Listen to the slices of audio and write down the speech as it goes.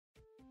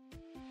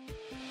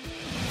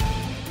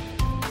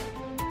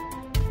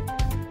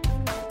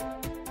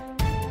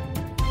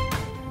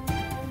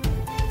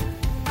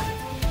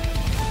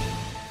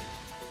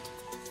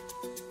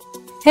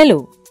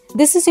Hello,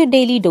 this is your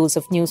daily dose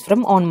of news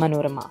from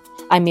Onmanorama.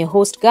 I'm your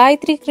host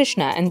Gayatri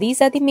Krishna and these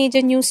are the major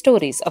news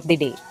stories of the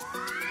day.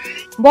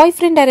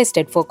 Boyfriend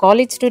arrested for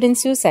college student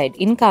suicide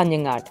in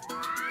Kanjangad.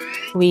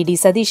 V.D.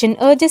 Sadishan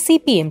urges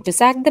CPM to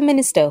sack the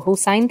minister who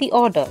signed the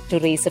order to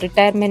raise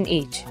retirement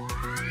age.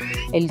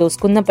 Eldose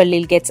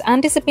Kunnapillil gets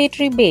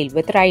anticipatory bail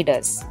with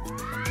riders.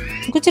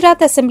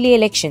 Gujarat Assembly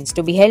elections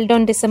to be held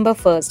on December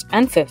 1st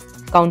and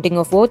 5th, counting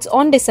of votes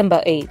on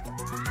December 8th.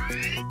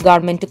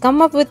 Government to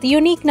come up with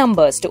unique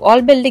numbers to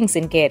all buildings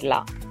in Kerala.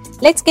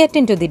 Let's get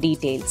into the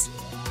details.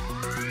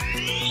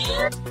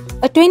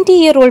 A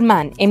 20-year-old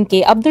man,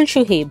 MK Abdul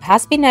Shuhaib,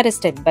 has been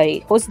arrested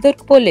by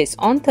Hosdurg police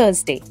on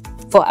Thursday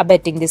for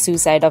abetting the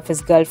suicide of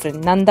his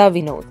girlfriend Nanda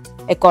Vinod.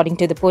 According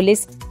to the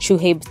police,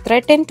 Shuhaib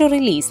threatened to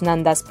release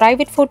Nanda's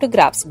private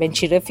photographs when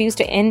she refused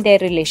to end their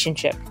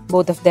relationship.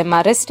 Both of them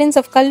are residents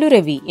of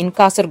Kalluravi in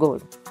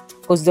Kasaragod.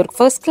 Hosdurg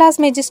First Class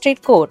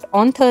Magistrate Court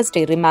on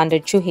Thursday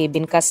remanded Shuhaib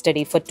in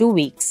custody for 2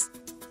 weeks.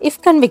 If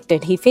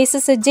convicted, he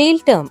faces a jail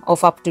term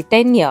of up to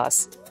 10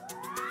 years.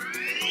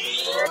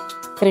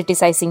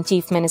 Criticizing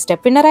Chief Minister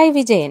Pinarayi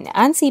Vijayan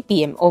and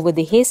CPM over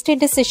the hasty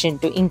decision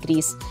to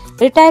increase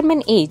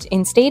retirement age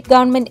in state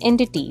government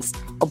entities,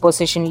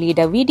 opposition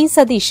leader V.D.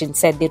 Sadishan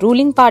said the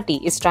ruling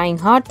party is trying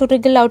hard to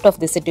wriggle out of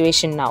the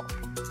situation now.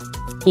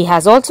 He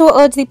has also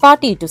urged the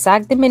party to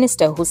sack the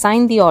minister who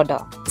signed the order.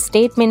 The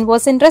statement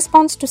was in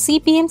response to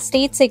CPM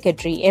State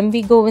Secretary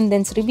M.V.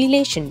 Govindan's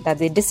revelation that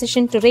the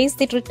decision to raise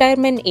the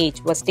retirement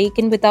age was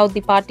taken without the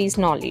party's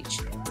knowledge.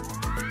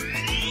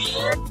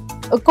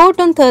 A court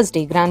on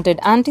Thursday granted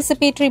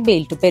anticipatory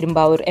bail to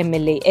Perumbavoor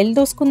MLA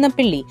Eldose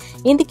Kunnapillil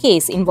in the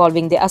case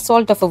involving the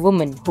assault of a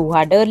woman who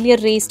had earlier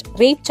raised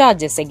rape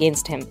charges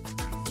against him.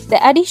 The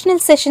additional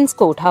sessions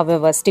court,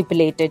 however,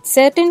 stipulated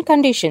certain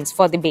conditions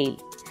for the bail.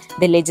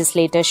 The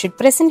legislator should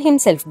present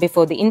himself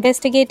before the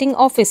investigating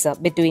officer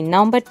between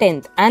November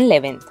 10th and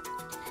 11th.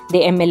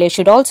 The MLA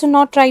should also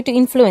not try to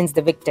influence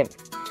the victim.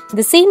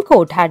 The same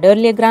court had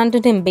earlier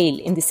granted him bail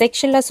in the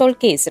sexual assault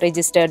case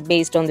registered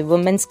based on the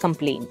woman's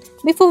complaint.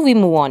 Before we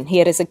move on,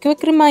 here is a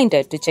quick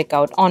reminder to check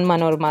out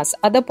Onmanorama's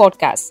other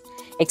podcasts,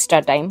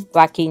 Extra Time,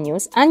 Wacky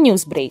News and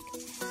News Break.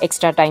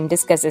 Extra Time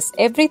discusses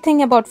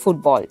everything about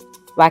football.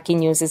 Wacky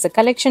News is a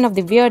collection of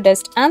the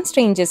weirdest and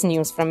strangest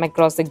news from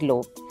across the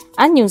globe.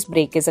 And News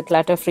Break is a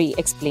clutter-free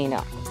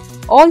explainer.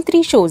 All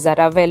 3 shows are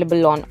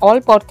available on all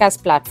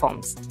podcast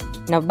platforms.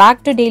 Now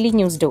back to Daily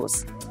News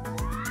Dose.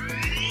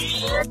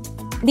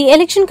 The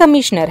Election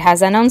Commissioner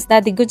has announced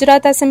that the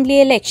Gujarat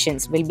Assembly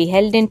elections will be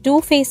held in 2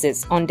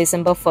 phases on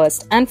December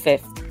 1st and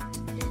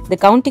 5th. The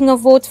counting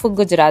of votes for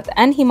Gujarat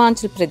and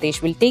Himachal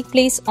Pradesh will take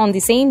place on the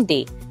same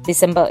day,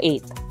 December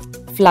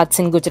 8th. Floods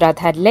in Gujarat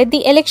had led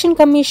the Election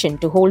Commission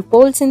to hold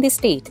polls in the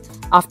state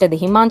after the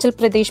Himachal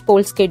Pradesh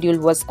poll schedule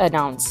was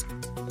announced.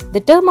 The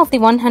term of the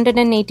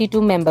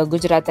 182-member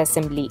Gujarat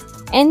Assembly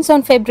ends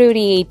on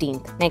February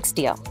 18th next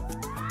year.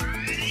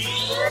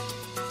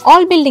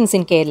 All buildings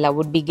in Kerala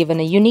would be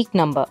given a unique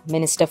number,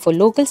 Minister for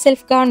Local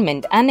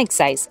Self-Government and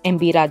Excise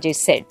M.B. Rajesh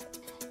said.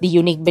 The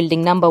unique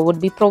building number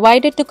would be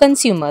provided to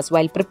consumers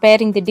while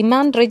preparing the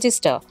demand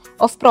register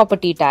of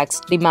property tax,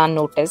 demand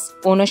notice,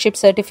 ownership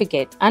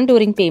certificate and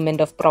during payment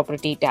of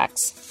property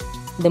tax.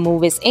 The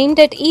move is aimed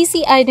at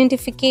easy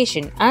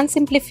identification and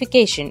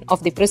simplification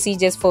of the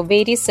procedures for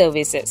various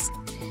services.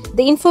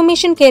 The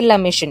Information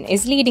Kerala Mission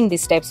is leading the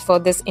steps for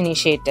this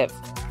initiative.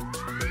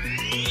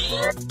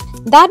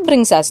 That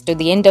brings us to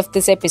the end of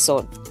this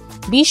episode.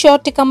 Be sure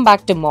to come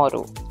back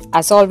tomorrow.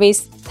 As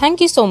always, thank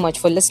you so much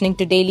for listening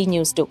to Daily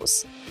News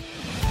Dose.